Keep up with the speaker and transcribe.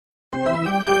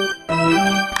Covering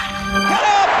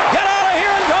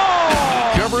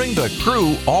the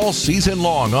Crew all season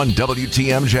long on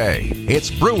WTMJ, it's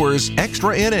Brewers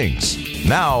Extra Innings.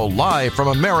 Now live from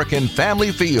American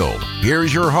Family Field,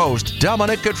 here's your host,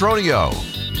 Dominic Cotroneo.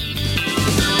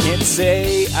 Can't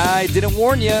say I didn't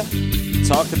warn you.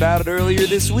 Talked about it earlier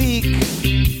this week.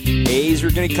 A's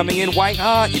are going to be coming in white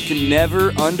hot. You can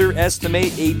never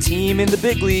underestimate a team in the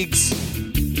big leagues.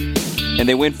 And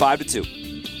they win 5-2.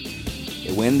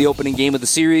 They win the opening game of the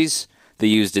series. They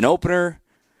used an opener.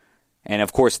 And,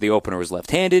 of course, the opener was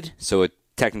left-handed, so it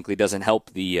technically doesn't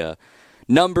help the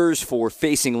numbers for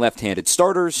facing left-handed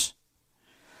starters.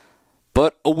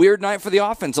 But a weird night for the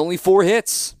offense. Only 4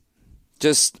 hits.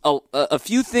 Just a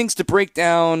few things to break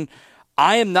down.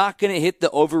 I am not going to hit the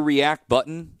overreact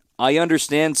button. I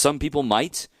understand some people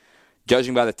might,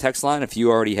 judging by the text line, if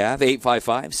you already have,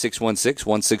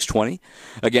 855-616-1620.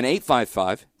 Again,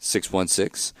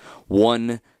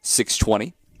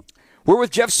 855-616-1620. We're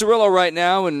with Jeff Cirillo right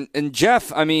now, and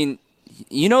Jeff, I mean,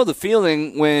 you know the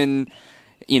feeling when,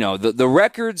 you know, the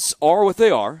records are what they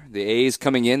are. The A's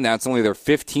coming in, that's only their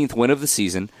 15th win of the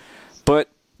season. But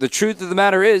the truth of the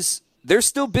matter is, they're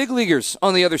still big leaguers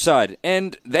on the other side,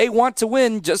 and they want to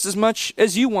win just as much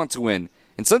as you want to win.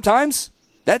 And sometimes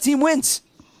that team wins.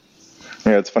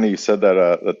 Yeah, it's funny you said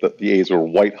that the A's were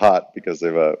white hot because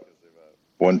they've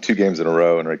won 2 games in a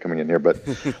row and are coming in here. But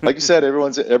like you said,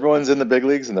 everyone's in the big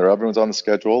leagues and everyone's on the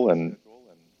schedule. And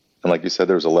like you said,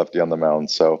 there was a lefty on the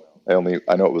mound. So I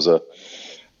know it was a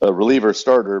reliever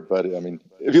starter, but I mean,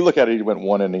 if you look at it, he went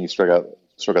 1 inning, he struck out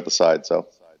the side. So.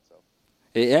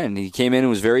 Yeah, and he came in and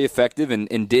was very effective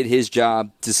and did his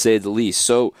job, to say the least.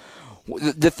 So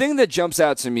the thing that jumps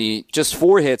out to me, just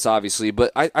 4 hits, obviously,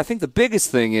 but I think the biggest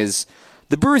thing is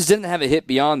the Brewers didn't have a hit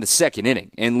beyond the second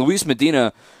inning. And Luis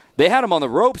Medina, they had him on the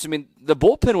ropes. I mean, the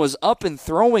bullpen was up and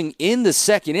throwing in the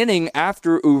second inning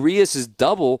after Urías'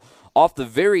 double off the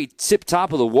very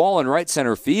tip-top of the wall in right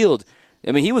center field.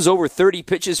 I mean, he was over 30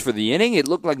 pitches for the inning. It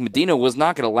looked like Medina was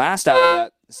not going to last out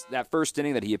of that first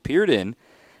inning that he appeared in.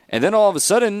 And then all of a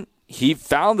sudden, he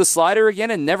found the slider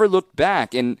again and never looked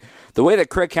back. And the way that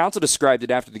Craig Counsell described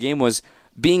it after the game was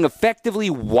being effectively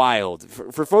wild.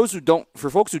 For folks who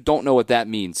don't know what that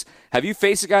means, have you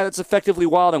faced a guy that's effectively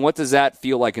wild, and what does that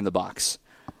feel like in the box?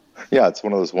 Yeah, it's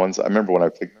one of those ones. I remember when I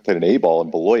played an A-ball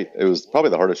in Beloit, it was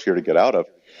probably the hardest year to get out of,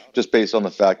 just based on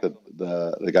the fact that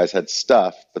the guys had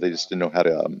stuff, but they just didn't know how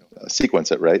to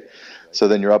sequence it, right? So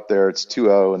then you're up there, it's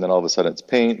 2-0, and then all of a sudden it's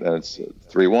paint, and it's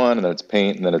 3-1, and then it's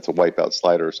paint, and then it's a wipeout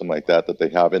slider or something like that they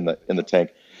have in the tank.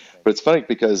 But it's funny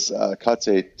because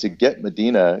Katse, to get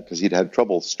Medina, because he'd had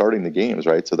trouble starting the games,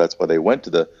 right? So that's why they went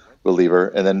to the reliever,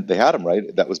 and then they had him,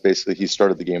 right? That was basically, he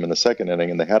started the game in the second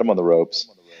inning, and they had him on the ropes,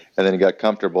 and then he got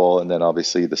comfortable, and then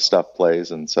obviously the stuff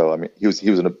plays. And so, I mean, he was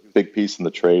in a big piece in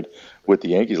the trade with the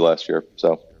Yankees last year.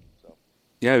 So.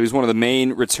 Yeah, he was one of the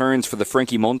main returns for the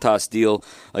Frankie Montas deal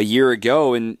a year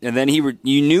ago, and then you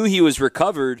knew he was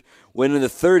recovered when in the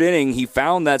third inning he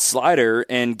found that slider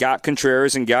and got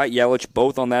Contreras and got Yelich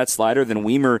both on that slider. Then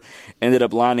Wiemer ended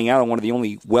up lining out on one of the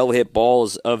only well-hit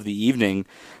balls of the evening.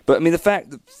 But, I mean, the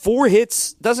fact that 4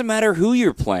 hits, doesn't matter who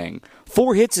you're playing.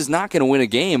 4 hits is not going to win a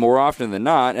game more often than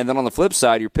not. And then on the flip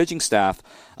side, your pitching staff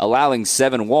allowing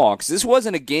 7 walks. This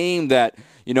wasn't a game that,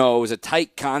 you know, it was a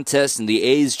tight contest and the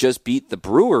A's just beat the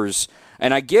Brewers.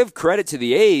 And I give credit to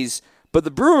the A's, but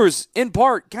the Brewers, in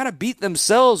part, kind of beat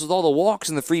themselves with all the walks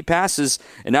and the free passes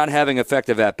and not having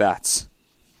effective at-bats.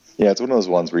 Yeah, it's one of those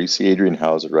ones where you see Adrian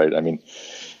Hauser, right? I mean,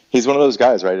 he's one of those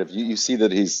guys, right? If you see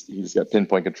that he's got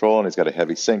pinpoint control and he's got a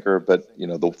heavy sinker, but, you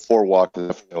know, the 4 walks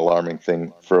is an alarming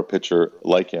thing for a pitcher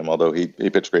like him. Although he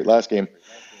pitched great last game,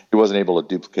 he wasn't able to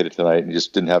duplicate it tonight, and he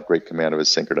just didn't have great command of his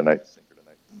sinker tonight.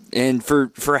 And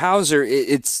for Hauser,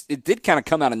 it did kind of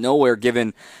come out of nowhere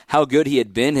given how good he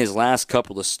had been his last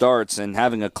couple of starts, and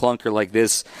having a clunker like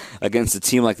this against a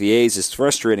team like the A's is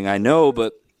frustrating, I know.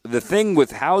 But the thing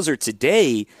with Hauser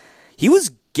today, he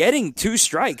was getting 2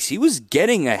 strikes. He was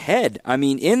getting ahead. I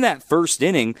mean, in that first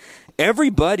inning,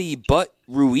 everybody but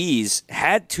Ruiz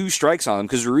had 2 strikes on him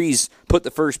because Ruiz put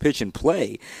the first pitch in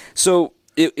play. So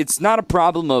it's not a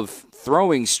problem of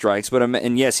throwing strikes,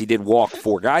 and yes, he did walk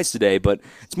 4 guys today, but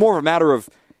it's more of a matter of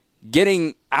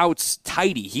getting outs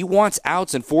tidy. He wants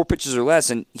outs in 4 pitches or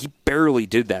less, and he barely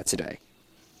did that today.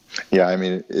 Yeah, I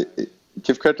mean,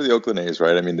 give credit to the Oakland A's,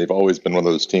 right? I mean, they've always been one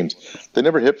of those teams. They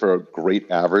never hit for a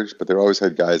great average, but they've always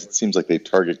had guys, it seems like they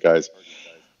target guys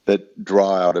that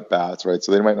draw out at bats, right?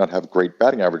 So they might not have great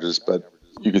batting averages, but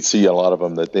you could see a lot of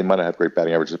them that they might not have great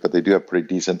batting averages, but they do have pretty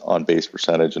decent on-base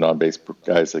percentage and on-base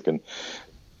guys that can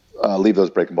leave those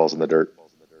breaking balls in the dirt.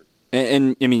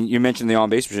 And I mean, you mentioned the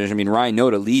on-base percentage. I mean, Ryan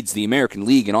Noda leads the American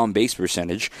League in on-base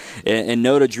percentage. And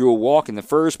Noda drew a walk in the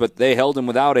first, but they held him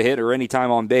without a hit or any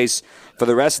time on base for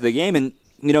the rest of the game. And,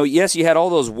 yes, you had all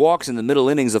those walks in the middle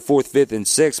innings, the fourth, fifth, and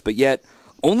sixth, but yet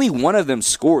only one of them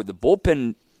scored. The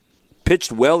bullpen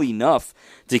pitched well enough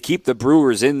to keep the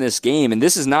Brewers in this game. And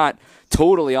this is not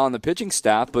totally on the pitching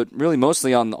staff, but really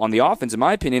mostly on the offense, in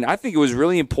my opinion. I think it was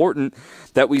really important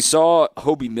that we saw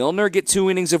Hobie Milner get 2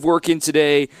 innings of work in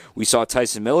today. We saw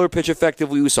Tyson Miller pitch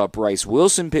effectively. We saw Bryce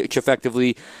Wilson pitch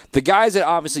effectively. The guys that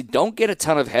obviously don't get a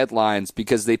ton of headlines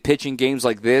because they pitch in games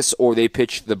like this or they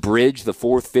pitch the bridge, the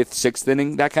 4th, 5th, 6th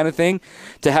inning, that kind of thing,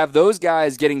 to have those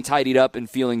guys getting tidied up and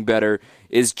feeling better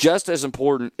is just as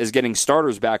important as getting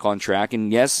starters back on track.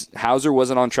 And yes, Hauser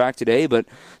wasn't on track today, but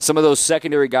some of those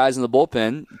secondary guys in the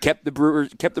bullpen kept the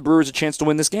Brewers a chance to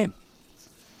win this game.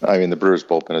 I mean, the Brewers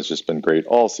bullpen has just been great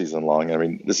all season long. I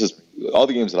mean, this is all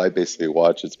the games that I basically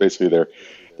watch. It's basically their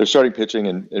starting pitching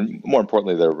and more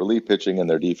importantly, their relief pitching and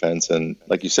their defense. And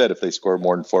like you said, if they score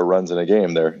more than 4 runs in a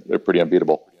game, they're pretty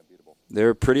unbeatable.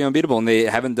 They're pretty unbeatable, and they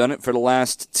haven't done it for the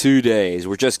last 2 days.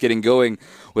 We're just getting going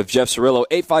with Jeff Cirillo.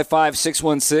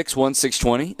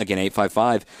 855-616-1620. Again,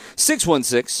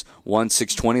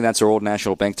 855-616-1620. That's our Old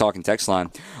National Bank talking text line.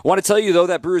 I want to tell you, though,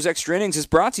 that Brewers Extra Innings is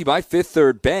brought to you by Fifth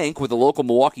Third Bank with a local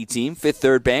Milwaukee team. Fifth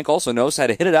Third Bank also knows how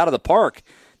to hit it out of the park.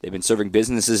 They've been serving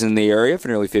businesses in the area for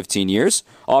nearly 15 years,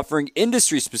 offering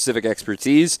industry-specific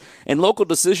expertise and local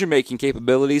decision-making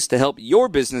capabilities to help your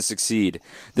business succeed.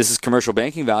 This is commercial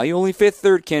banking value only Fifth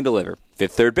Third can deliver.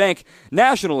 Fifth Third Bank,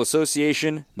 National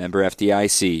Association, member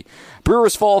FDIC.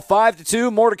 Brewers fall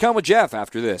 5-2. More to come with Jeff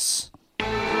after this.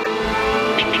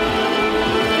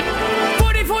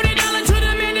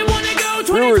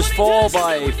 Brewers fall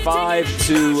by a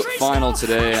 5-2 final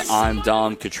today. I'm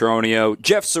Dom Cotroneo.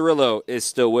 Jeff Cirillo is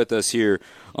still with us here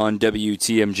on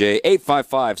WTMJ.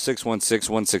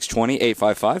 855-616-1620,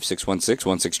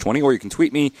 855-616-1620, or you can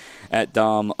tweet me at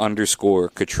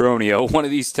Dom_Cotroneo. One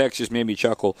of these texts just made me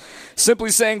chuckle. Simply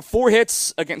saying 4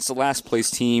 hits against the last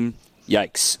place team.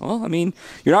 Yikes. Well, I mean,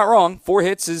 you're not wrong. 4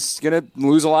 hits is going to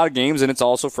lose a lot of games, and it's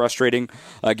also frustrating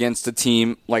against a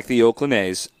team like the Oakland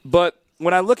A's. But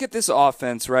when I look at this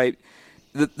offense, right,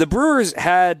 the Brewers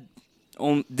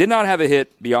did not have a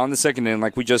hit beyond the second inning,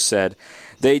 like we just said.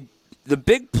 The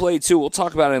big play, too, we'll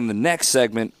talk about it in the next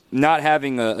segment, not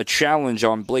having a challenge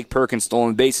on Blake Perkins'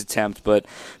 stolen base attempt, but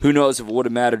who knows if it would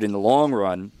have mattered in the long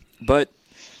run. But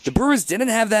the Brewers didn't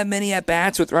have that many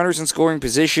at-bats with runners in scoring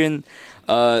position.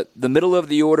 The middle of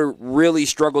the order really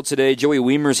struggled today. Joey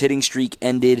Wiemer's hitting streak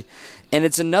ended. And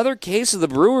it's another case of the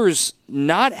Brewers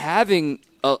not having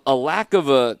a lack of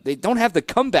they don't have the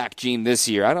comeback gene this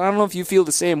year. I don't know if you feel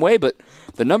the same way, but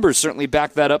the numbers certainly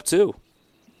back that up too.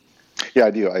 Yeah,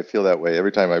 I do. I feel that way.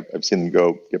 Every time I've seen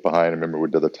them get behind, I remember we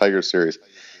did the Tigers series,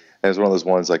 and it's one of those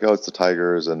ones like, oh, it's the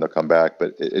Tigers and they'll come back,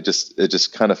 but it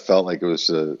just kind of felt like it was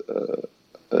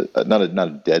not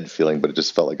a dead feeling, but it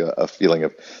just felt like a feeling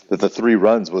of that the 3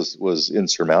 runs was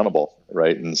insurmountable,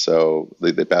 right? And so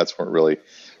the bats weren't really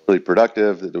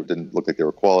productive. It didn't look like they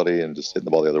were quality and just hitting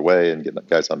the ball the other way and getting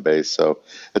guys on base. So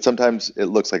sometimes it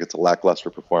looks like it's a lackluster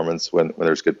performance when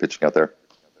there's good pitching out there.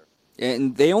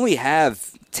 And they only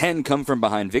have 10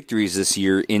 come-from-behind victories this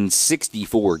year in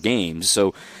 64 games.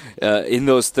 So in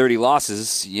those 30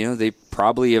 losses, they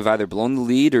probably have either blown the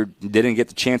lead or didn't get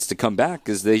the chance to come back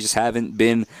because they just haven't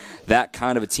been that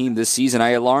kind of a team this season. I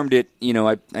alarmed it.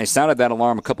 I sounded that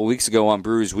alarm a couple weeks ago on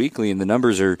Brewers Weekly, and the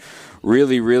numbers are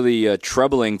really, really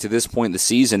troubling to this point in the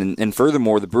season. And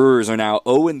furthermore, the Brewers are now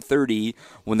 0-30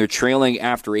 when they're trailing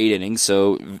after 8 innings,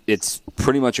 so it's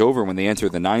pretty much over when they enter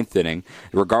the 9th inning,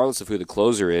 regardless of who the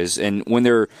closer is. And when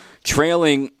they're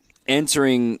trailing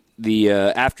entering the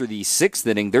after the 6th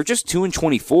inning, they're just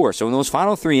 2-24. So in those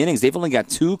final 3 innings, they've only got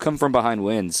 2 come-from-behind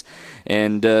wins.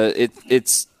 And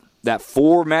it's that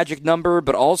 4 magic number,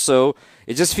 but also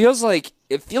it just feels like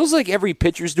every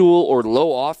pitcher's duel or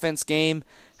low offense game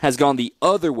has gone the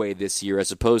other way this year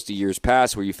as opposed to years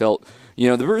past where you felt,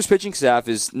 the Brewers pitching staff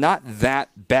is not that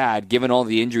bad given all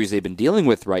the injuries they've been dealing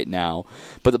with right now.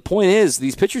 But the point is,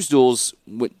 these pitcher's duels,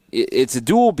 it's a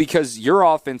duel because your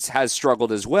offense has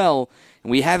struggled as well,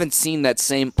 and we haven't seen that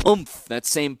same oomph, that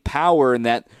same power, and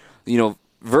that,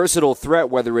 versatile threat,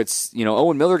 whether it's,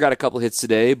 Owen Miller got a couple hits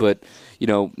today, but,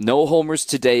 no homers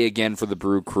today again for the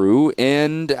Brew Crew.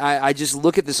 And I just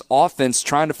look at this offense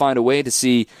trying to find a way to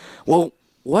see, well,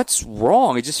 what's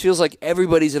wrong? It just feels like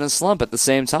everybody's in a slump at the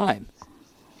same time.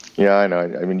 Yeah, I know.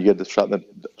 I mean, you get the shot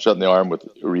in the arm with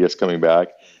Urías coming back,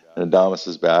 and Adames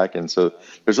is back, and so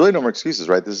there's really no more excuses,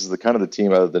 right? This is the kind of the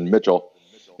team other than Mitchell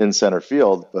in center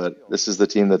field. But this is the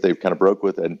team that they've kind of broke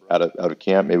with and out of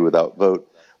camp, maybe without vote.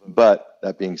 But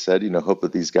that being said, hope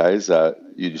that these guys,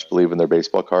 you just believe in their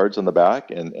baseball cards on the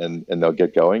back, and they'll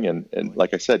get going. And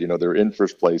like I said, they're in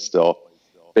first place still,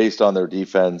 based on their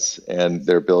defense and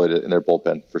their ability in their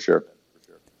bullpen for sure.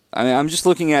 I mean, I'm just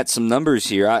looking at some numbers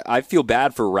here. I feel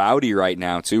bad for Rowdy right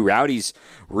now, too. Rowdy's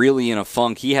really in a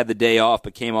funk. He had the day off,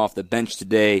 but came off the bench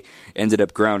today, ended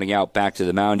up grounding out back to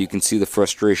the mound. You can see the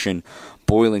frustration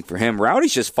boiling for him.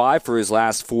 Rowdy's just 5 for his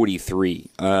last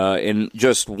 43, and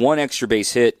just one extra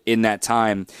base hit in that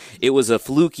time. It was a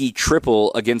fluky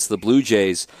triple against the Blue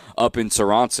Jays up in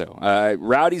Toronto.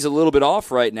 Rowdy's a little bit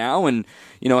off right now, and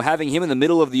having him in the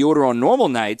middle of the order on normal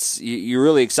nights, you're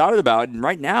really excited about. And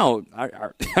right now,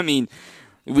 I mean,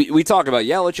 we talk about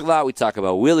Yelich a lot, we talk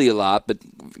about Willie a lot, but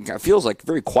it feels like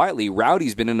very quietly,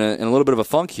 Rowdy's been in a little bit of a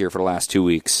funk here for the last 2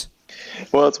 weeks.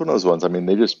 Well, it's one of those ones. I mean,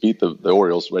 they just beat the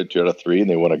Orioles, right, 2 out of 3, and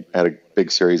they had a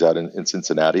big series out in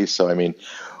Cincinnati. So, I mean,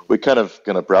 we kind of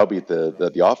going to browbeat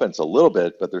the offense a little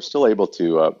bit, but they're still able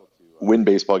to win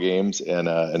baseball games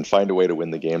and find a way to win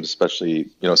the games, especially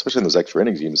in those extra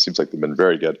innings games. It seems like they've been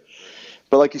very good.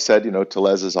 But like you said,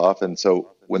 Tellez is off, and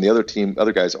so when the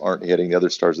other guys aren't hitting, the other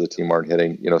stars of the team aren't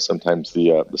hitting, sometimes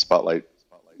the spotlight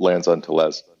lands on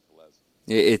Tellez.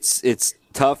 It's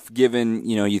tough given,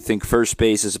 you think first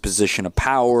base is a position of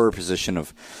power, a position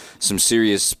of some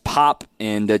serious pop,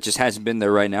 and it just hasn't been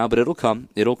there right now, but it'll come.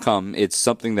 It'll come. It's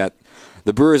something that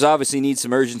the Brewers obviously need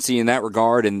some urgency in that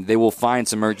regard, and they will find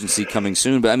some urgency coming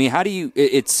soon. But, I mean,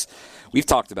 we've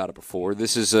talked about it before.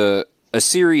 This is a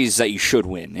series that you should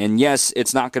win. And, yes,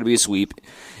 it's not going to be a sweep.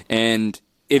 And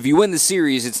if you win the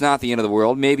series, it's not the end of the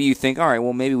world. Maybe you think, all right,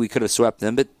 well, maybe we could have swept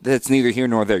them, but that's neither here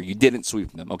nor there. You didn't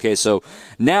sweep them, okay? So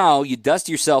now you dust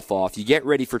yourself off, you get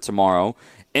ready for tomorrow,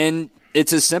 and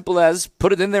it's as simple as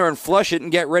put it in there and flush it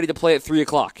and get ready to play at 3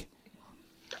 o'clock.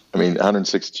 I mean,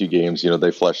 162 games,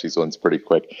 they flush these ones pretty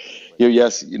quick.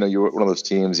 Yes, you're one of those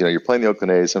teams, you're playing the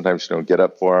Oakland A's, sometimes you don't get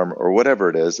up for them or whatever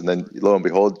it is, and then lo and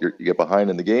behold, you get behind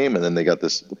in the game, and then they got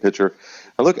the pitcher.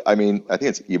 And look, I mean, I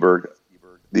think it's Eberg,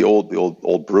 the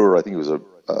old Brewer. I think he was a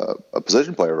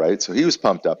position player, right? So he was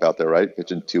pumped up out there, right?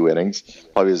 Pitching 2 innings,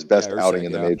 probably his best outing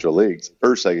in the major leagues.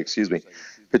 Urseg, excuse me,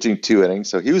 pitching 2 innings.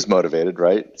 So he was motivated,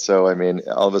 right? So, I mean,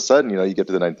 all of a sudden, you get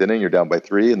to the 9th inning, you're down by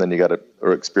 3, and then you got an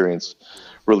experienced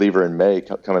reliever in May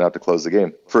coming out to close the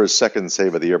game for his second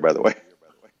save of the year, by the way.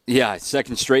 Yeah,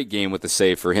 second straight game with the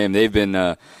save for him. They've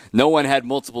been no one had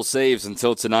multiple saves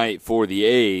until tonight for the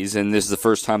A's, and this is the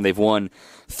first time they've won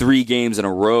 3 games in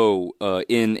a row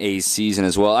in a season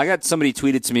as well. I got somebody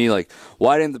tweeted to me, like,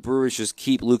 why didn't the Brewers just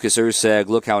keep Lucas Urseg?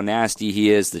 Look how nasty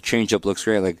he is. The changeup looks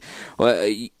great. Like, well,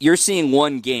 you're seeing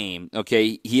one game,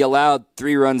 okay? He allowed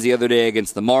 3 runs the other day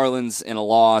against the Marlins in a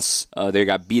loss. They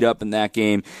got beat up in that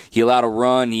game. He allowed a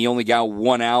run. He only got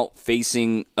 1 out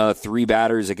facing 3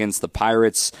 batters against the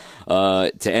Pirates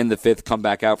to end the 5th, come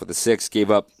back out for the 6th,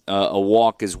 gave up a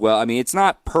walk as well. I mean, it's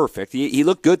not perfect. He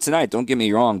looked good tonight, don't get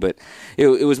me wrong, but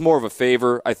it was more of a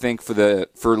favor, I think,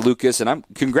 for Lucas, and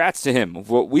congrats to him.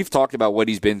 We've talked about what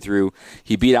he's been through.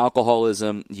 He beat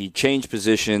alcoholism, he changed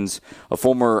positions, a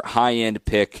former high-end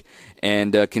pick,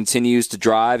 and continues to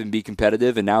drive and be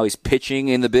competitive, and now he's pitching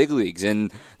in the big leagues,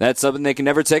 and that's something they can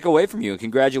never take away from you. And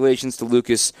congratulations to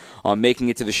Lucas on making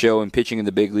it to the show and pitching in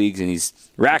the big leagues, and he's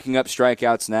racking up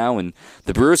strikeouts now, and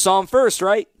the Brewers saw him first,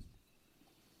 right?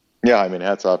 Yeah, I mean,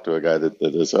 hats off to a guy that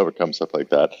has overcome stuff like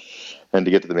that. And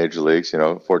to get to the major leagues,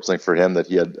 fortunately for him that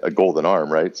he had a golden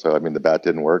arm, right? So, I mean, the bat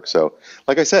didn't work. So,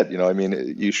 like I said, I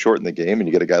mean, you shorten the game and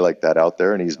you get a guy like that out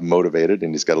there and he's motivated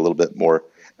and he's got a little bit more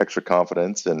extra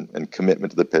confidence and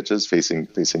commitment to the pitches, facing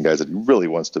guys that he really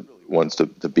wants to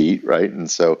beat, right?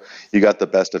 And so you got the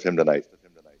best of him tonight.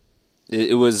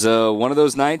 It was one of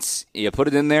those nights, you put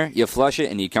it in there, you flush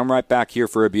it, and you come right back here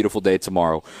for a beautiful day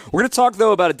tomorrow. We're going to talk,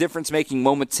 though, about a difference-making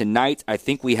moment tonight. I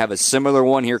think we have a similar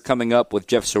one here coming up with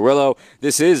Jeff Cirillo.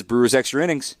 This is Brewers Extra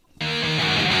Innings.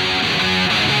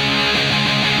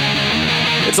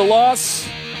 It's a loss,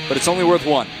 but it's only worth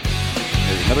 1.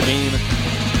 There's another game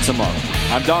tomorrow.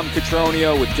 I'm Dom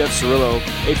Cotroneo with Jeff Cirillo,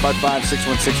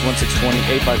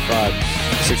 855-616-1620,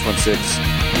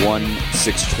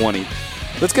 855-616-1620.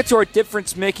 Let's get to our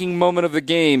difference-making moment of the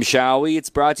game, shall we? It's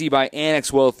brought to you by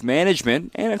Annex Wealth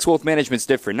Management. Annex Wealth Management's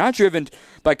different, not driven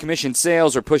by commission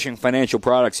sales or pushing financial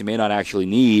products you may not actually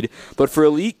need, but for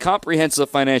elite, comprehensive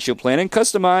financial planning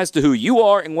customized to who you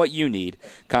are and what you need.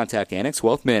 Contact Annex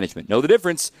Wealth Management. Know the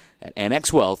difference at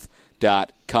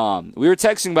annexwealth.com. We were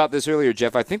texting about this earlier,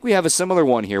 Jeff. I think we have a similar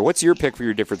one here. What's your pick for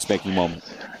your difference-making moment?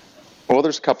 Well,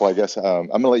 there's a couple, I guess. I'm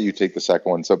going to let you take the second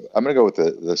one. So I'm going to go with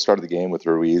the start of the game with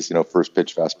Ruiz. First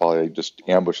pitch fastball. He just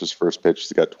ambushes first pitch.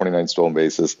 He's got 29 stolen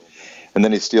bases. And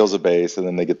then he steals a base, and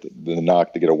then they get the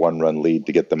knock to get a one-run lead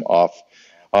to get them off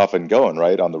and going,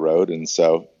 right, on the road. And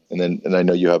I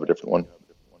know you have a different one.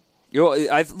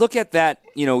 I look at that,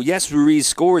 yes, Ruiz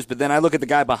scores, but then I look at the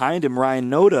guy behind him, Ruiz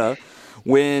and Noda,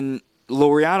 when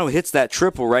Laureano hits that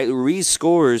triple, right? Ruiz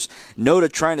scores.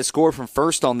 Noda trying to score from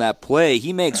first on that play.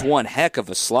 He makes one heck of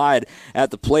a slide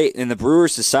at the plate, and the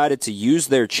Brewers decided to use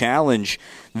their challenge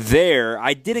there.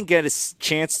 I didn't get a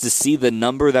chance to see the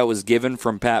number that was given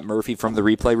from Pat Murphy from the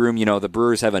replay room. The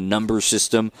Brewers have a number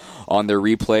system on their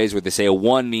replays where they say a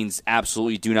 1 means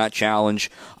absolutely do not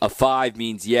challenge, a 5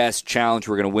 means yes, challenge,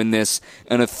 we're going to win this,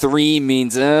 and a 3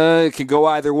 means it could go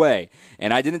either way.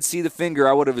 And I didn't see the finger.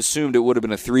 I would have assumed it would have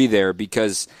been a 3 there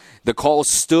because the call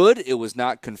stood. It was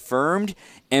not confirmed.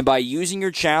 And by using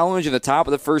your challenge in the top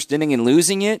of the first inning and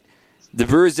losing it, the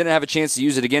Brewers didn't have a chance to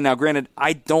use it again. Now, granted,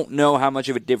 I don't know how much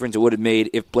of a difference it would have made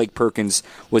if Blake Perkins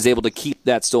was able to keep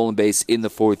that stolen base in the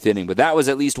fourth inning. But that was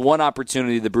at least one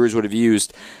opportunity the Brewers would have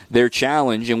used their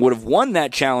challenge and would have won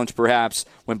that challenge perhaps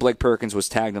when Blake Perkins was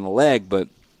tagged on the leg. But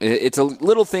it's a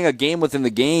little thing, a game within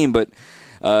the game. But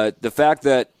the fact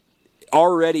that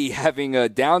already having a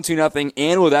down 2-0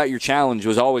 and without your challenge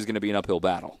was always going to be an uphill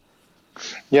battle.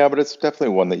 Yeah, but it's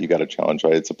definitely one that you got to challenge,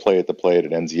 right? It's a play at the plate,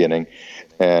 it ends the inning.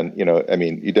 And, you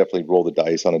definitely roll the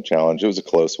dice on a challenge. It was a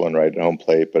close one, right, at home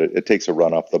plate, but it takes a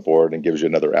run off the board and gives you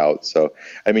another out. So,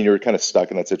 you're kind of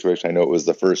stuck in that situation. I know it was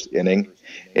the first inning,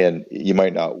 and you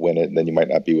might not win it, and then you might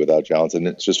not be without challenge. And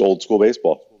it's just old school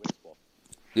baseball.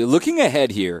 You're looking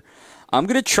ahead here. I'm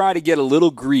going to try to get a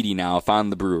little greedy now if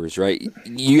I'm the Brewers, right?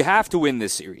 You have to win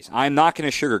this series. I'm not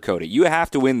going to sugarcoat it. You have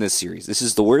to win this series. This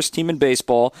is the worst team in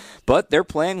baseball, but they're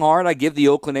playing hard. I give the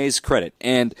Oakland A's credit.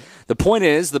 And the point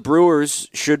is, the Brewers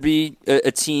should be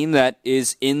a team that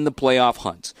is in the playoff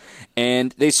hunt.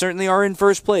 And they certainly are in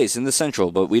first place in the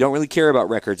Central, but we don't really care about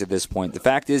records at this point. The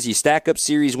fact is, you stack up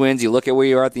series wins, you look at where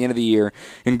you are at the end of the year,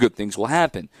 and good things will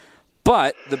happen.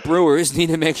 But the Brewers need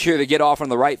to make sure they get off on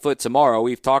the right foot tomorrow.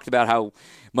 We've talked about how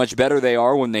much better they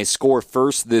are when they score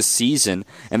first this season.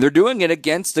 And they're doing it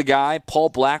against a guy, Paul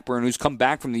Blackburn, who's come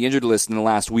back from the injured list in the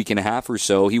last week and a half or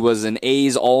so. He was an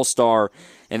A's All-Star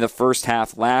in the first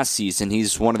half last season.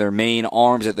 He's one of their main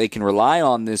arms that they can rely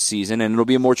on this season. And it'll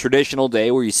be a more traditional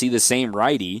day where you see the same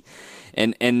righty.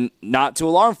 And not to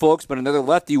alarm folks, but another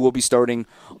lefty will be starting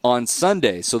on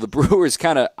Sunday. So the Brewers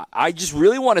I just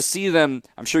really want to see them,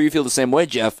 I'm sure you feel the same way,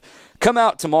 Jeff, come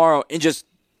out tomorrow and just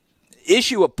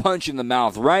issue a punch in the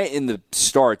mouth right in the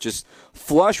start. Just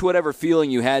flush whatever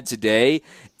feeling you had today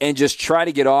and just try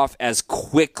to get off as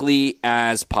quickly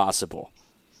as possible.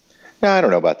 Yeah, I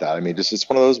don't know about that. It's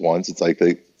one of those ones. It's like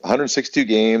the 162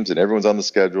 games and everyone's on the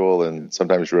schedule, and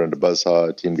sometimes you run into buzzsaw,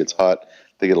 a team gets hot.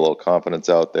 They get a little confidence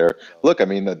out there. Look,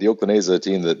 the Oakland A's are a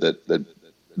team that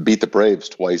beat the Braves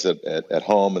twice at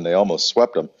home, and they almost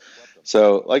swept them.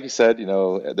 So, like you said,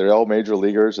 they're all major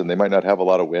leaguers, and they might not have a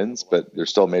lot of wins, but they're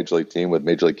still a major league team with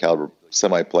major league caliber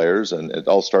semi-players, and it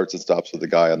all starts and stops with the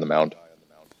guy on the mound.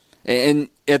 And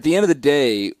at the end of the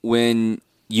day, when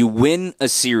you win a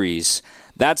series,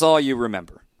 that's all you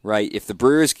remember, right? If the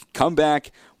Brewers come back,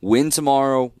 win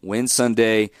tomorrow, win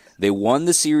Sunday, they won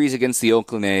the series against the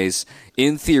Oakland A's.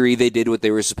 In theory, they did what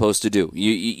they were supposed to do.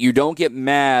 You don't get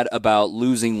mad about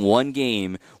losing one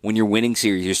game when you're winning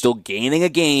series. You're still gaining a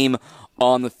game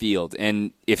on the field.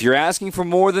 And if you're asking for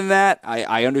more than that,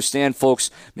 I understand folks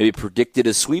maybe predicted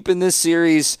a sweep in this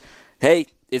series. Hey,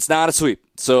 it's not a sweep.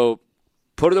 So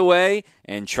put it away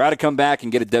and try to come back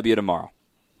and get a W tomorrow.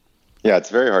 Yeah,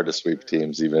 it's very hard to sweep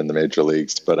teams, even in the major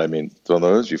leagues. But, it's one of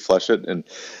those, you flush it, and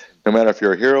no matter if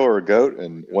you're a hero or a goat,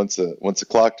 and once the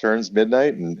clock turns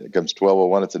midnight and it comes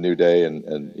 12:01, it's a new day, and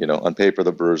on paper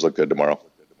the Brewers look good tomorrow.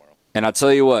 And I'll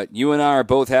tell you what, you and I are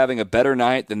both having a better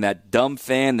night than that dumb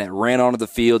fan that ran onto the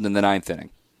field in the ninth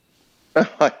inning.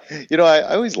 I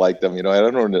always like them. I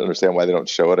don't understand why they don't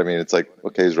show it. It's like,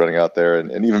 okay, he's running out there,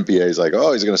 and even BA's like,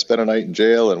 oh, he's going to spend a night in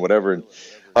jail and whatever, and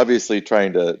obviously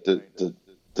trying to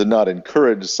not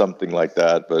encourage something like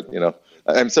that. But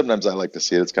sometimes I like to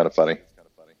see it. It's kind of funny.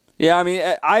 Yeah,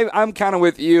 I'm kind of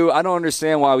with you. I don't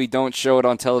understand why we don't show it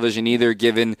on television either,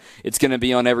 given it's going to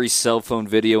be on every cell phone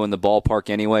video in the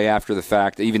ballpark anyway after the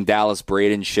fact. Even Dallas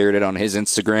Braden shared it on his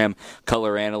Instagram,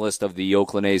 color analyst of the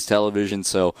Oakland A's television.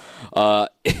 So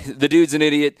the dude's an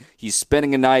idiot. He's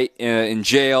spending a night in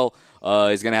jail.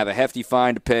 He's going to have a hefty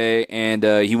fine to pay, and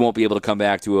he won't be able to come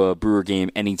back to a Brewer game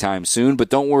anytime soon. But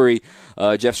don't worry,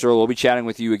 Jeff Searle, we'll be chatting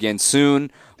with you again soon.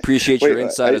 Appreciate your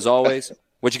insight as always.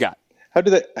 What you got? How do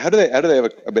they have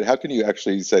a, I mean, how can you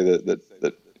actually say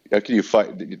that how can you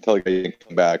fight? You tell a guy you can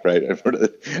come back, right?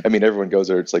 I mean, everyone goes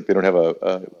there. It's like they don't have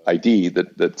a ID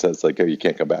that says like, oh, you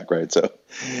can't come back, right? So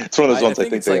it's one of those ones I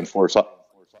think they enforce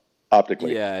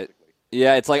optically. Yeah,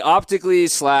 it's like optically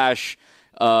 /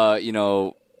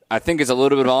 I think it's a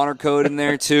little bit of honor code in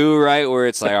there too, right? Where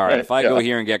it's like, all right, if I go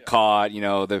here and get caught,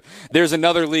 there's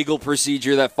another legal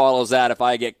procedure that follows that if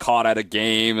I get caught at a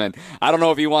game. And I don't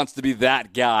know if he wants to be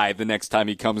that guy the next time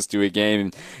he comes to a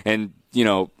game. And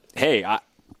hey,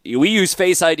 we use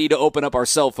Face ID to open up our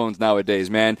cell phones nowadays,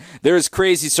 man. There's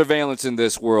crazy surveillance in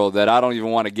this world that I don't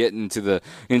even want to get into the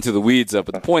weeds of.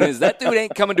 But the point is, that dude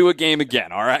ain't coming to a game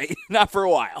again, all right? Not for a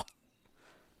while.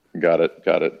 Got it.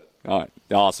 All right,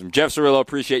 awesome. Jeff Cirillo,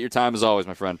 appreciate your time as always,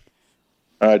 my friend.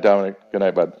 All right, Dominic. Good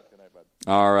night, bud.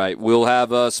 All right, we'll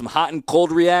have some hot and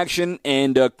cold reaction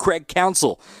and Craig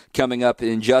Counsell coming up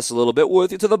in just a little bit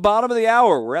with you to the bottom of the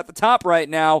hour. We're at the top right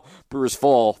now. Brewers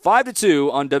fall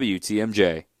 5-2 on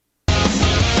WTMJ.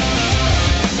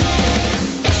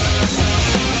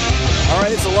 All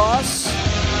right, it's a loss.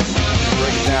 We'll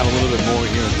break it down a little bit more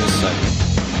here in this segment.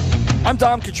 I'm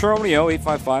Dom Cotroneo,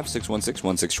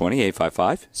 855-616-1620,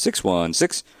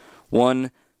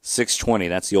 855-616-1620.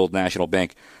 That's the Old National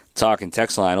Bank talk and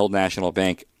text line. Old National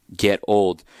Bank, get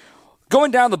old. Going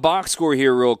down the box score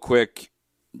here real quick.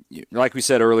 Like we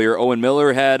said earlier, Owen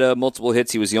Miller had multiple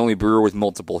hits. He was the only Brewer with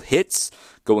multiple hits,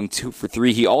 going 2 for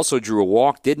 3. He also drew a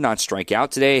walk, did not strike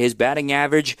out today. His batting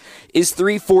average is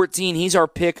 .314. He's our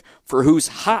pick for who's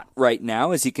hot right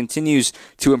now as he continues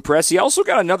to impress. He also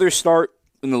got another start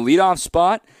in the leadoff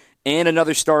spot and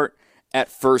another start at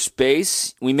first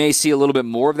base. We may see a little bit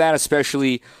more of that,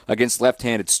 especially against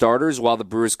left-handed starters, while the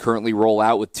Brewers currently roll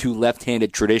out with 2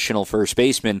 left-handed traditional first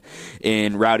basemen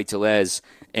in Rowdy Tellez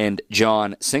and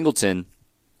John Singleton.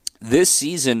 This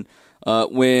season,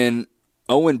 when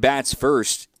Owen bats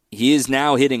first, he is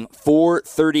now hitting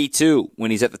 .432 when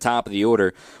he's at the top of the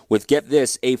order with, get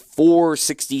this, a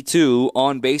 .462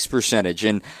 on-base percentage.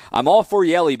 And I'm all for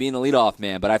Yelly being the leadoff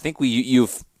man, but I think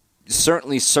you've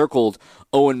certainly circled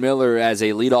Owen Miller as a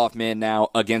leadoff man now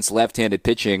against left-handed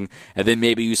pitching, and then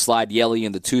maybe you slide Yelly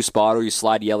in the 2 spot or you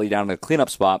slide Yelly down in the cleanup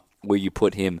spot where you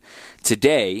put him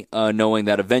today, knowing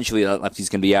that eventually he's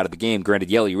going to be out of the game. Granted,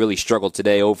 Yelly really struggled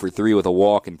today, 0 for 3 with a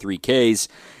walk and 3 Ks.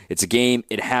 It's a game.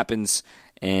 It happens.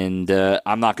 And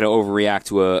I'm not going to overreact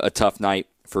to a tough night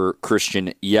for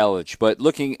Christian Yelich. But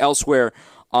looking elsewhere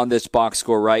on this box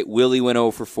score, right, Willie went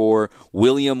 0 for 4,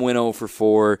 William went 0 for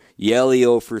 4, Yelly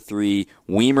 0 for 3,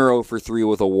 Wiemer 0 for 3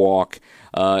 with a walk.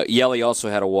 Yelly also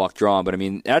had a walk drawn, but I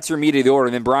mean, that's your meat of the order.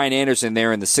 And then Brian Anderson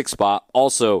there in the 6th spot,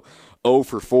 also 0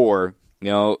 for 4.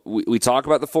 We talk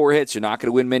about the 4 hits. You're not going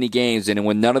to win many games. And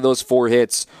when none of those 4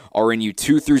 hits are in you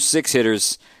 2 through 6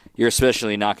 hitters, you're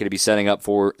especially not going to be setting up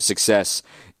for success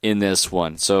in this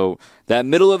one. So that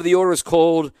middle of the order is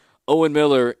cold. Owen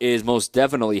Miller is most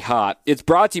definitely hot. It's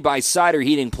brought to you by Cider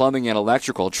Heating, Plumbing, and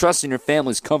Electrical. Trust in your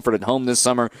family's comfort at home this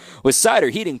summer with Cider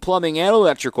Heating, Plumbing, and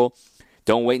Electrical.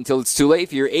 Don't wait until it's too late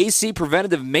for your AC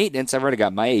preventative maintenance. I've already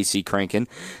got my AC cranking.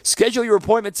 Schedule your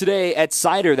appointment today at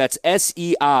Cider. That's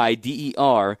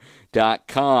SEIDER.com.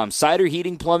 Cider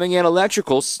Heating, Plumbing, and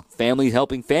Electricals. Family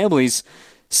helping families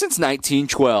since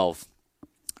 1912.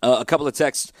 A couple of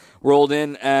texts rolled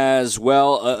in as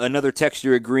well. Another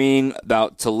texter agreeing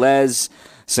about Tellez,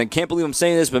 saying, can't believe I'm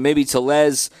saying this, but maybe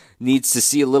Tellez needs to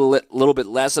see a little bit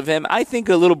less of him. I think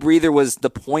a little breather was the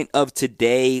point of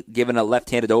today, given a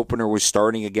left-handed opener was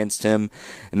starting against him,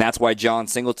 and that's why John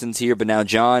Singleton's here. But now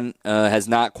John has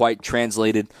not quite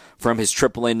translated from his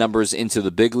AAA numbers into the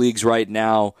big leagues right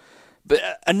now. But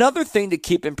another thing to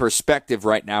keep in perspective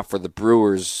right now for the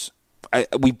Brewers,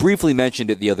 we briefly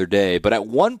mentioned it the other day, but at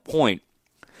one point,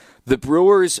 the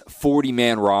Brewers'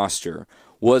 40-man roster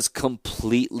was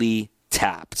completely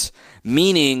tapped,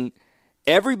 meaning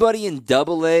everybody in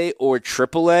AA or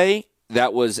AAA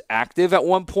that was active at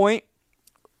one point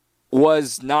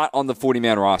was not on the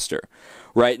 40-man roster.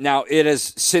 Right now, it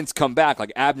has since come back.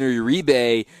 Like Abner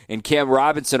Uribe and Cam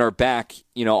Robinson are back,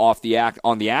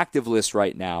 on the active list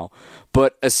right now.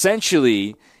 But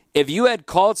essentially, if you had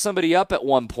called somebody up at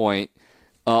one point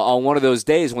on one of those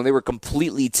days when they were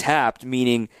completely tapped,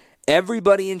 meaning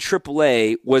everybody in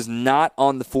AAA was not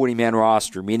on the 40-man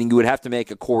roster, meaning you would have to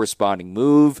make a corresponding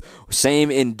move. Same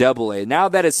in AA. Now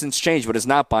that has since changed, but it's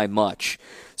not by much.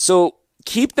 So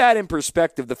keep that in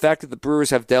perspective, the fact that the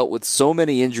Brewers have dealt with so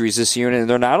many injuries this year, and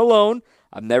they're not alone.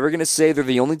 I'm never going to say they're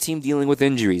the only team dealing with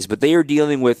injuries, but they are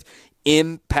dealing with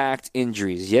impact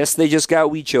injuries. Yes, they just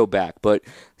got Weicho back, but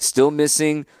still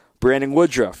missing Brandon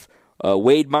Woodruff.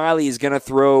 Wade Miley is going to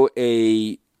throw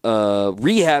a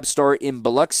rehab start in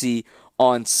Biloxi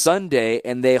on Sunday,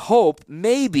 and they hope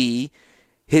maybe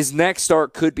his next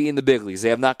start could be in the big leagues. They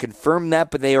have not confirmed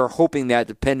that, but they are hoping that,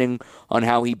 depending on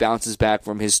how he bounces back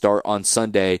from his start on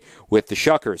Sunday with the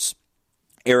Shuckers.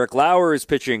 Eric Lauer is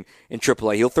pitching in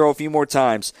AAA. He'll throw a few more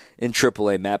times in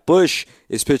AAA. Matt Bush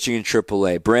is pitching in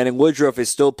AAA. Brandon Woodruff is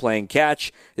still playing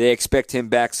catch. They expect him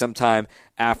back sometime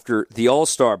after the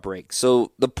All-Star break.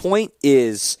 So the point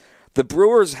is, the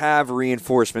Brewers have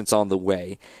reinforcements on the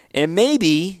way. And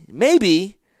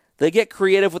maybe they get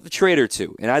creative with the trade or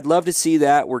two. And I'd love to see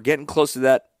that. We're getting close to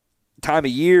that time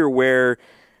of year where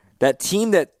that team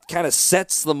that kind of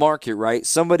sets the market, right?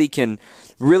 Somebody can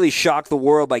really shock the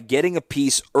world by getting a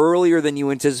piece earlier than you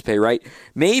anticipate, right?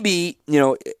 Maybe,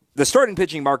 the starting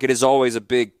pitching market is always a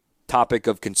big topic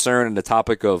of concern and a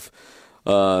topic of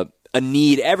a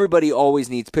need. Everybody always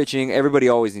needs pitching. Everybody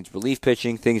always needs relief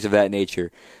pitching, things of that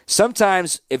nature.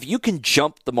 Sometimes, if you can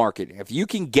jump the market, if you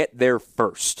can get there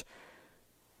first,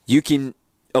 you can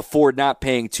afford not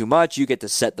paying too much. You get to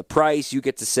set the price. You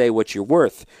get to say what you're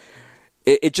worth.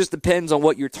 It just depends on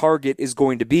what your target is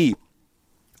going to be.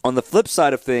 On the flip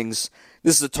side of things,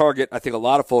 this is a target I think a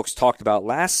lot of folks talked about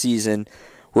last season.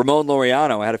 Ramón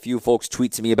Laureano. I had a few folks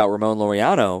tweet to me about Ramón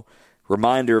Laureano.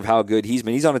 Reminder of how good he's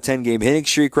been. He's on a 10-game hitting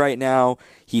streak right now.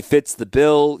 He fits the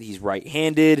bill. He's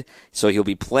right-handed, so he'll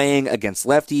be playing against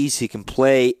lefties. He can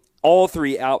play all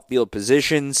three outfield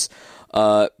positions.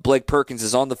 Blake Perkins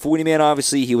is on the 40-man,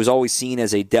 obviously. He was always seen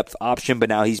as a depth option, but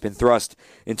now he's been thrust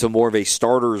into more of a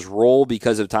starter's role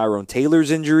because of Tyrone Taylor's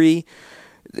injury.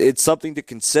 It's something to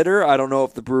consider. I don't know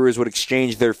if the Brewers would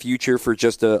exchange their future for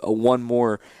just a one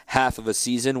more half of a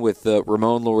season with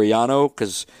Ramón Laureano,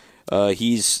 because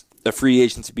he's a free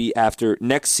agent to be after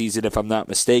next season, if I'm not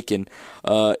mistaken.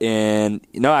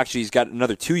 Actually, he's got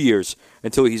another 2 years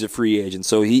until he's a free agent.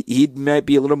 So he might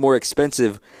be a little more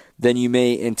expensive than you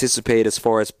may anticipate as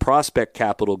far as prospect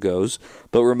capital goes.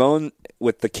 But Ramón,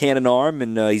 with the cannon arm,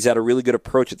 and he's had a really good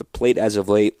approach at the plate as of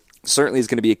late, certainly is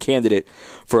going to be a candidate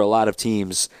for a lot of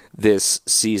teams this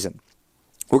season.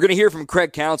 We're going to hear from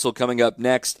Craig Counsell coming up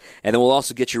next, and then we'll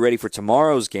also get you ready for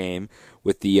tomorrow's game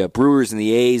with the Brewers and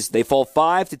the A's. They fall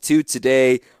 5-2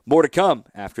 today. More to come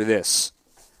after this.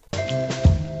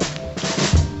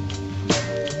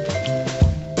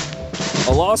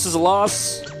 A loss is a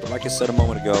loss, but like I said a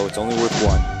moment ago, it's only worth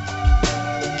one.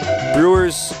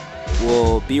 Brewers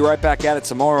will be right back at it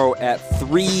tomorrow at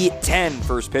 3:10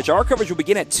 first pitch. Our coverage will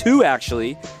begin at 2,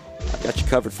 actually. I've got you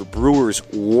covered for Brewers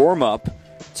warm-up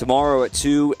tomorrow at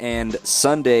 2 and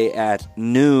Sunday at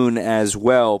noon as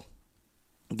well.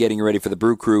 Getting ready for the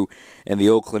Brew Crew and the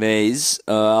Oakland A's.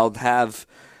 I'll have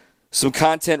some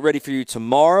content ready for you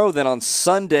tomorrow. Then on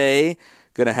Sunday,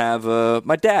 going to have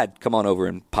my dad come on over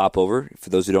and pop over. For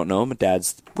those who don't know, my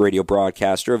dad's the radio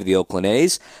broadcaster of the Oakland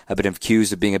A's. I've been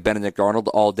accused of being a Benedict Arnold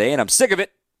all day, and I'm sick of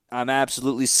it. I'm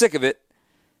absolutely sick of it.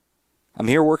 I'm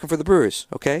here working for the Brewers,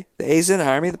 okay? The A's didn't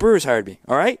hire me. The Brewers hired me,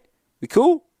 all right? We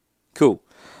cool? Cool.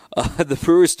 The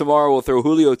Brewers tomorrow will throw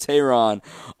Julio Teheran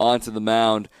onto the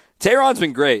mound. Teheran's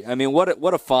been great. I mean, what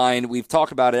a find. We've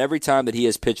talked about it every time that he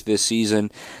has pitched this season,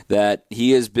 that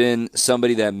he has been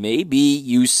somebody that maybe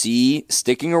you see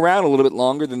sticking around a little bit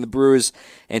longer than the Brewers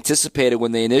anticipated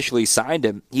when they initially signed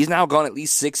him. He's now gone at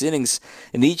least 6 innings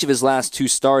in each of his last 2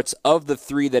 starts of the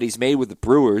 3 that he's made with the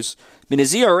Brewers. I mean,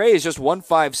 his ERA is just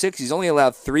 1.56. He's only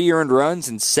allowed 3 earned runs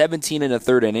in 17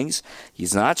 1/3 innings.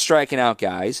 He's not striking out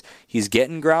guys. He's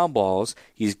getting ground balls.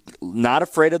 He's not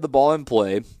afraid of the ball in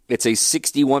play. It's a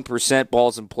 61%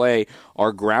 balls in play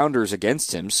are grounders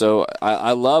against him. So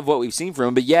I love what we've seen from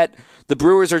him. But yet, the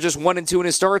Brewers are just 1-2 in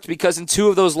his starts because in 2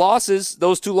 of those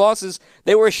 2 losses,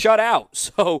 they were shut out.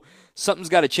 So something's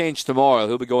got to change tomorrow.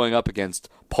 He'll be going up against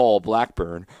Paul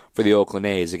Blackburn for the Oakland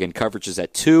A's. Again, coverage is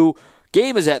at 2.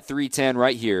 Game is at 3:10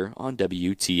 right here on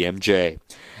WTMJ.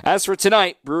 As for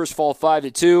tonight, Brewers fall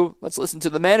 5-2. Let's listen to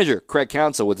the manager, Craig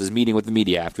Counsell, with his meeting with the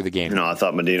media after the game. I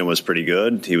thought Medina was pretty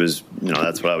good. He was,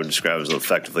 that's what I would describe as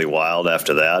effectively wild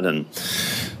after that. And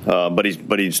but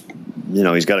he's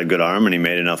he's got a good arm and he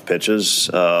made enough pitches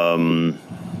to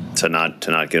not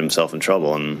get himself in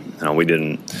trouble. And we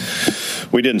didn't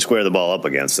square the ball up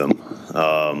against him.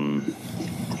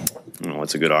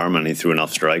 It's a good arm and he threw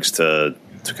enough strikes to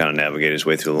kind of navigate his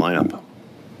way through the lineup.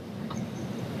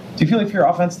 Do you feel like your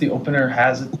offense, the opener,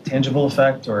 has a tangible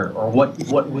effect, or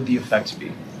what would the effects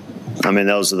be? I mean,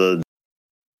 those are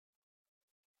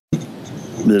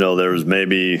there was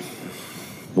maybe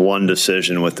one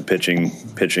decision with the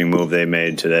pitching move they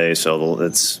made today. So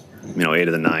it's 8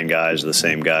 of the 9 guys are the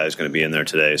same guy is going to be in there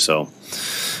today. So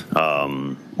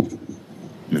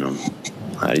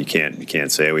you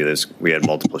can't say we had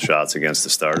multiple shots against the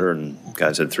starter, and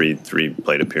guys had three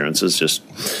plate appearances, just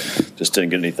didn't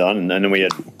get any done. And then we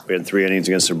had 3 innings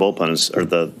against their bullpens, or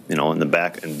in the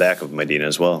back of Medina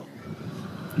as well.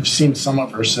 You've seen some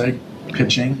of Ursig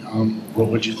pitching. What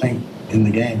would you think in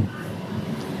the game?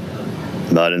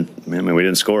 We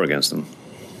didn't score against them.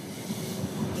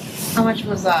 How much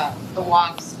was the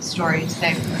walks story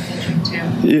today from the pitching too?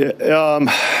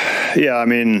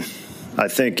 I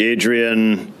think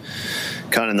Adrian,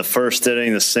 kind of in the first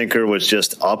inning, the sinker was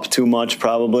just up too much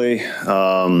probably,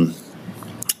 and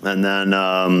then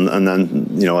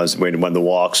as when the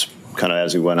walks kind of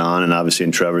as he went on, and obviously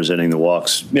in Trevor's inning, the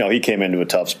walks, he came into a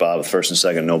tough spot with first and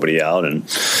second, nobody out, and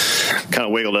kind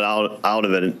of wiggled it out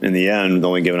of it in the end,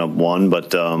 only giving up 1.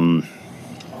 But the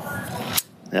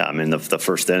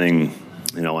first inning,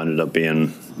 ended up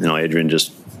being, Adrian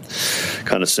just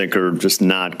kind of sinker, just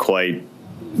not quite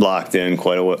locked in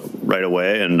right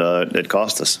away, and it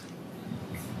cost us.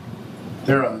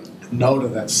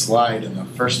 Noda, that slide in the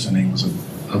first inning was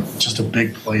just a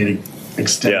big play to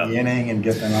extend the inning and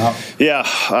get them out.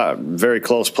 Yeah, very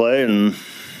close play, and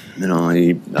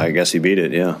I guess he beat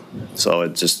it. Yeah, so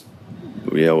it just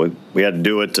we had to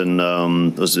do it, and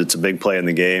it's a big play in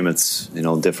the game. It's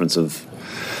difference of.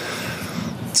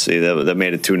 See, that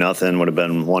made it 2-0. Would have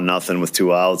been 1-0 with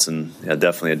 2 outs, and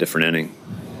definitely a different inning.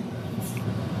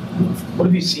 What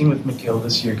have you seen with McGill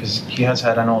this year? Because he has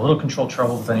had, a little control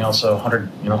trouble, but then he also 100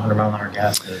 mile an hour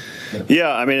gas.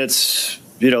 It's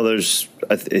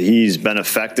he's been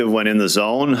effective when in the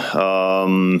zone.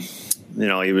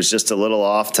 He was just a little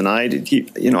off tonight.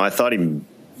 I thought he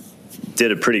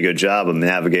did a pretty good job of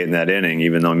navigating that inning,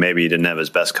 even though maybe he didn't have his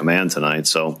best command tonight.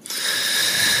 So.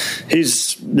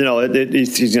 He's in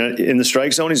the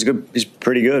strike zone. He's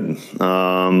pretty good,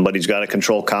 but he's got to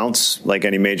control counts like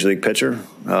any major league pitcher.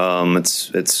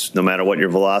 It's no matter what your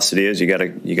velocity is, you got to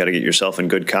get yourself in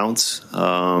good counts.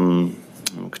 We'll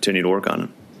continue to work on it.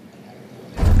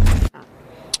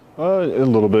 A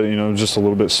little bit, just a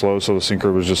little bit slow, so the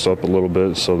sinker was just up a little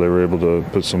bit, so they were able to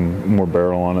put some more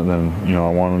barrel on it than, I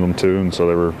wanted them to, and so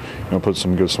they were, put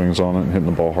some good swings on it and hitting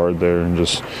the ball hard there, and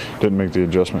just didn't make the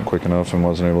adjustment quick enough and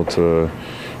wasn't able to,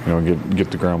 get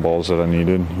the ground balls that I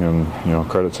needed, and,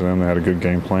 credit to them, they had a good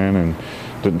game plan and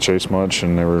didn't chase much,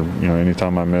 and they were,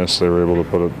 anytime I missed, they were able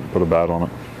to put a bat on it.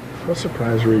 What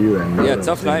surprise were you in? Yeah,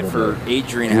 tough night for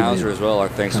Adrian Hauser as well. Our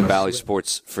thanks to Bally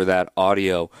Sports for that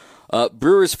audio.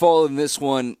 Brewers fall in this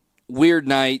one. Weird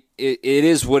night. It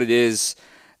is what it is.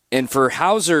 And for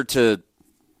Hauser to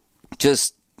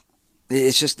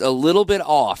it's just a little bit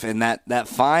off in that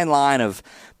fine line of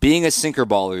being a sinker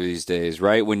baller these days,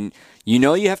 right? When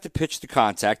you have to pitch the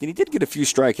contact, and he did get a few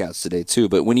strikeouts today too,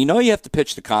 but when you have to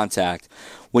pitch the contact,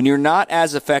 when you're not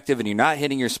as effective and you're not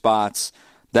hitting your spots,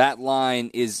 that line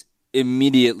is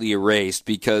immediately erased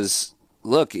because –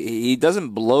 look, he doesn't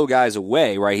blow guys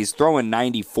away, right? He's throwing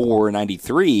 94,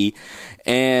 93,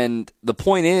 and the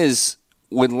point is,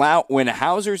 when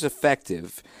Hauser's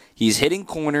effective, he's hitting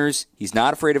corners, he's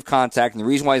not afraid of contact, and the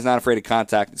reason why he's not afraid of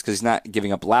contact is because he's not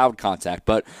giving up loud contact.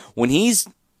 But when he's,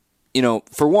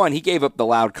 for one, he gave up the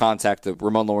loud contact to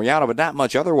Ramón Laureano, but not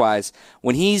much otherwise.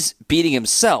 When he's beating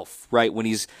himself, right, when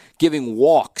he's giving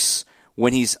walks,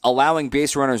 when he's allowing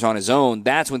base runners on his own,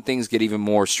 that's when things get even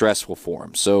more stressful for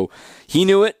him. So he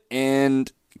knew it, and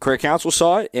Craig Counsell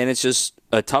saw it, and it's just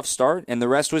a tough start, and the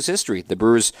rest was history. The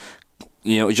Brewers,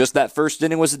 just that first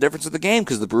inning was the difference of the game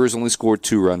because the Brewers only scored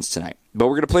 2 runs tonight. But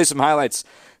we're going to play some highlights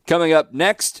coming up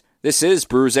next. This is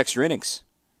Brewers Extra Innings.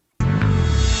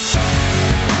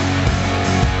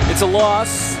 It's a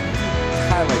loss.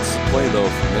 Highlights to play, though,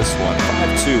 from this one.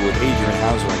 5-2 with Adrian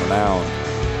Hauser on the mound.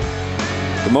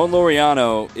 Ramón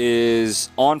Laureano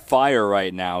is on fire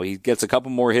right now. He gets a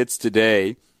couple more hits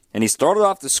today, and he started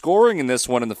off the scoring in this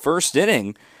one in the first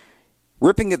inning,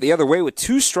 ripping it the other way with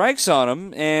 2 strikes on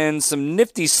him and some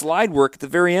nifty slide work at the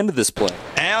very end of this play.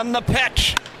 And the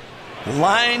pitch,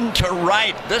 line to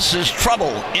right. This is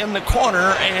trouble in the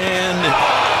corner, and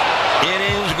it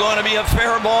is going to be a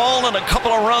fair ball, and a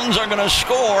couple of runs are going to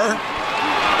score.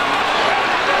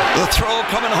 The throw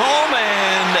coming home,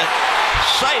 and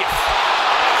safe.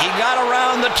 He got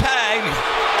around the tag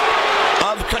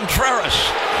of Contreras.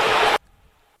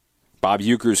 Bob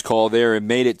Uecker's call there and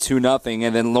made it 2-0,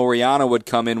 and then Laureano would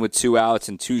come in with 2 outs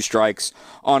and 2 strikes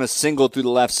on a single through the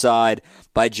left side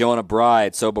by Jonah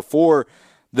Bride. So before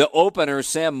the opener,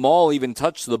 Sam Moll even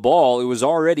touched the ball, it was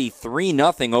already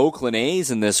 3-0 Oakland A's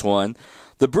in this one.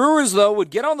 The Brewers, though, would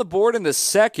get on the board in the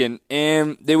second,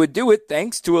 and they would do it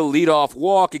thanks to a leadoff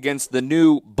walk against the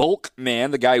new bulk man,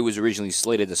 the guy who was originally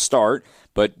slated to start,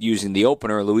 but using the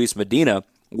opener, Luis Medina.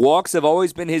 Walks have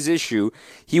always been his issue.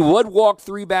 He would walk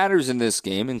 3 batters in this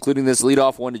game, including this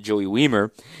leadoff one to Joey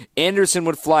Wiemer. Anderson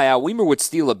would fly out. Wiemer would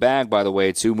steal a bag, by the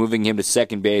way, too, moving him to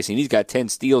second base, and he's got 10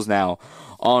 steals now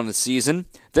on the season.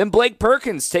 Then Blake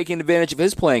Perkins taking advantage of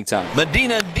his playing time.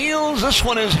 Medina deals. This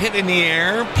one is hit in the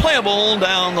air. Playable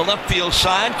down the left field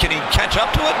side. Can he catch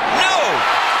up to it? No!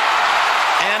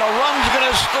 And a run's going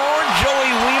to score.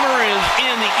 Joey Wiemer is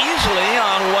in easily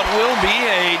on what will be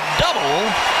a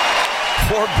double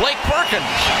for Blake Perkins.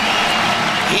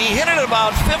 He hit it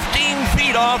about 15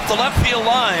 feet off the left field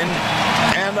line,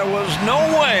 and there was no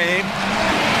way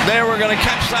they were going to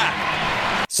catch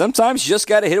that. Sometimes you just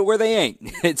got to hit it where they ain't.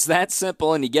 It's that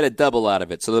simple, and you get a double out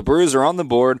of it. So the Brewers are on the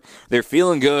board. They're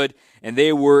feeling good, and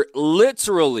they were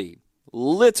literally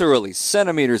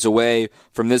centimeters away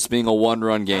from this being a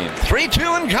one-run game.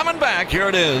 3-2 and coming back. Here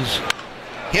it is.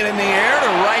 Hit in the air to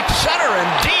right center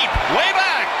and deep. Way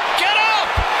back. Get up!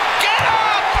 Get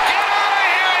up! Get out of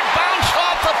here! It bounced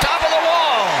off the top of the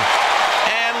wall.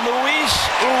 And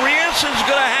Urías is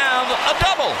going to have a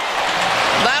double.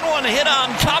 That one hit on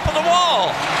top of the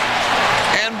wall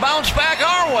and bounced back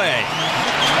our way.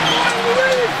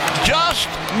 Just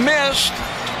missed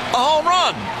a home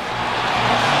run.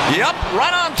 Yep,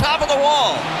 right on top of the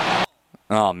wall.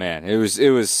 Oh man, it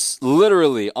was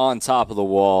literally on top of the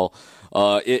wall.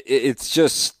 It's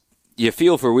just, you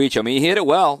feel for Weech. I mean, he hit it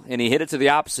well, and he hit it to the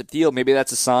opposite field. Maybe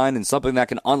that's a sign and something that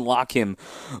can unlock him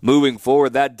moving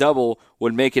forward. That double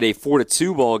would make it a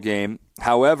 4-2 ball game.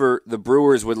 However, the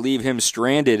Brewers would leave him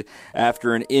stranded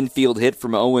after an infield hit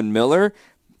from Owen Miller.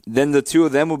 Then the two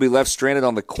of them will be left stranded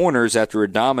on the corners after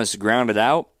Adames grounded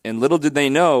out. And little did they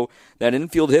know that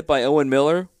infield hit by Owen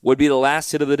Miller would be the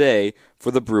last hit of the day for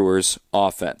the Brewers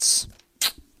offense.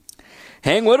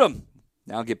 Hang with them.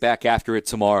 Now get back after it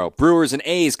tomorrow. Brewers and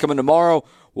A's coming tomorrow.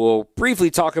 We'll briefly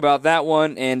talk about that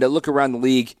one and look around the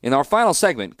league in our final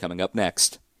segment coming up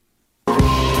next.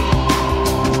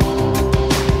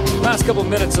 Last couple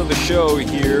minutes of the show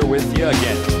here with you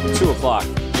again. 2 o'clock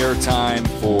airtime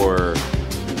for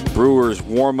Brewers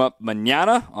warm-up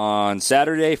mañana on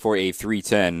Saturday for a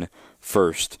 3:10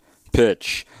 first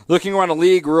pitch. Looking around the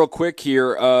league real quick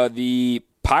here, the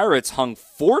Pirates hung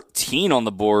 14 on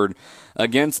the board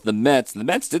against the Mets. The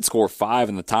Mets did score 5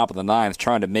 in the top of the 9th,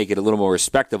 trying to make it a little more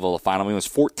respectable. The final game was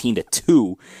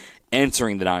 14-2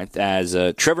 entering the 9th as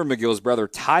Trevor McGill's brother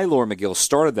Tyler McGill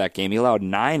started that game. He allowed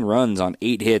 9 runs on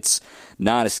 8 hits,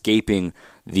 not escaping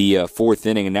the 4th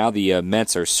inning. And now the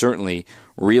Mets are certainly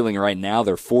reeling right now.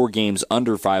 They're 4 games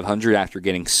under 500 after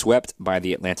getting swept by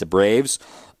the Atlanta Braves.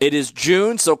 It is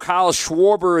June, so Kyle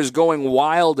Schwarber is going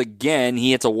wild again.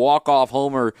 He hits a walk-off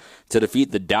homer to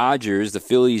defeat the Dodgers. The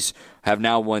Phillies have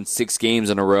now won 6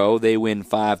 games in a row. They win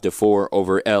 5-4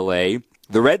 over L.A.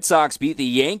 The Red Sox beat the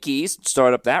Yankees,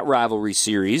 start up that rivalry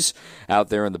series out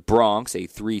there in the Bronx, a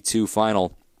 3-2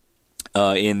 final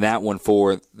in that one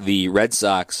for the Red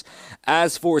Sox.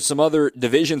 As for some other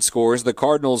division scores, the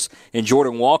Cardinals and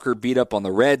Jordan Walker beat up on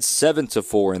the Reds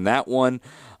 7-4 in that one.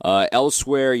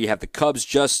 Elsewhere, you have the Cubs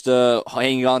just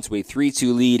hanging on to a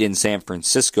 3-2 lead in San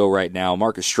Francisco right now.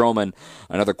 Marcus Stroman,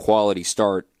 another quality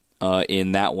start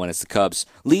in that one as the Cubs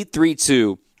lead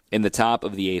 3-2 in the top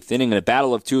of the 8th inning in a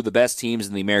battle of 2 of the best teams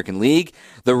in the American League.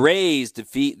 The Rays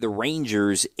defeat the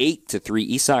Rangers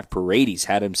 8-3. Isaac Paredes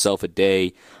had himself a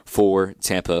day for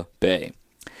Tampa Bay.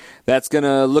 That's going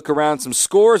to look around some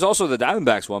scores. Also, the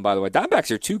Diamondbacks won, by the way. Diamondbacks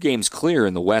are 2 games clear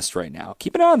in the West right now.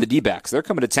 Keep an eye on the D-backs. They're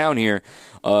coming to town here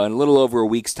in a little over a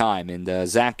week's time. And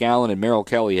Zach Allen and Merrill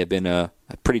Kelly have been a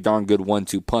pretty darn good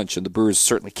 1-2 punch. And the Brewers are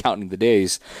certainly counting the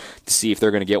days to see if they're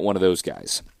going to get one of those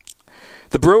guys.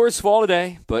 The Brewers fall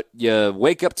today, but you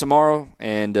wake up tomorrow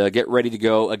and get ready to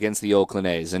go against the Oakland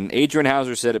A's. And Adrian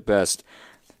Hauser said it best.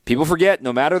 People forget,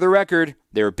 no matter the record,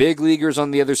 there are big leaguers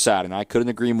on the other side, and I couldn't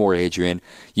agree more, Adrian.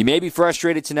 You may be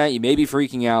frustrated tonight. You may be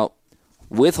freaking out.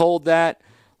 Withhold that.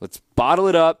 Let's bottle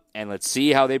it up, and let's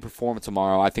see how they perform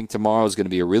tomorrow. I think tomorrow is going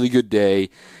to be a really good day.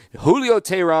 Julio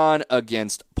Teheran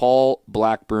against Paul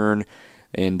Blackburn,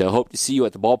 and hope to see you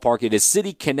at the ballpark. It is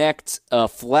City Connect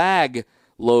flag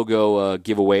logo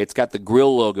giveaway. It's got the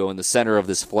grill logo in the center of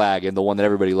this flag and the one that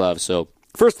everybody loves. So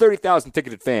first 30,000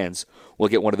 ticketed fans will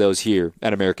get one of those here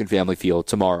at American Family Field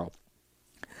tomorrow.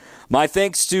 My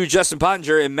thanks to Justin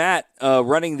Pottinger and Matt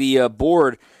running the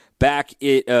board back.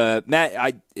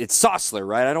 Matt, it's Sossler,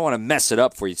 right? I don't want to mess it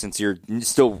up for you since you're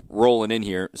still rolling in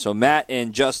here. So Matt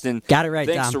and Justin, got it right.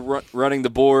 Thanks Dom. to running the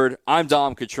board. I'm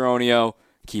Dom Cotroneo.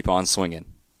 Keep on swinging.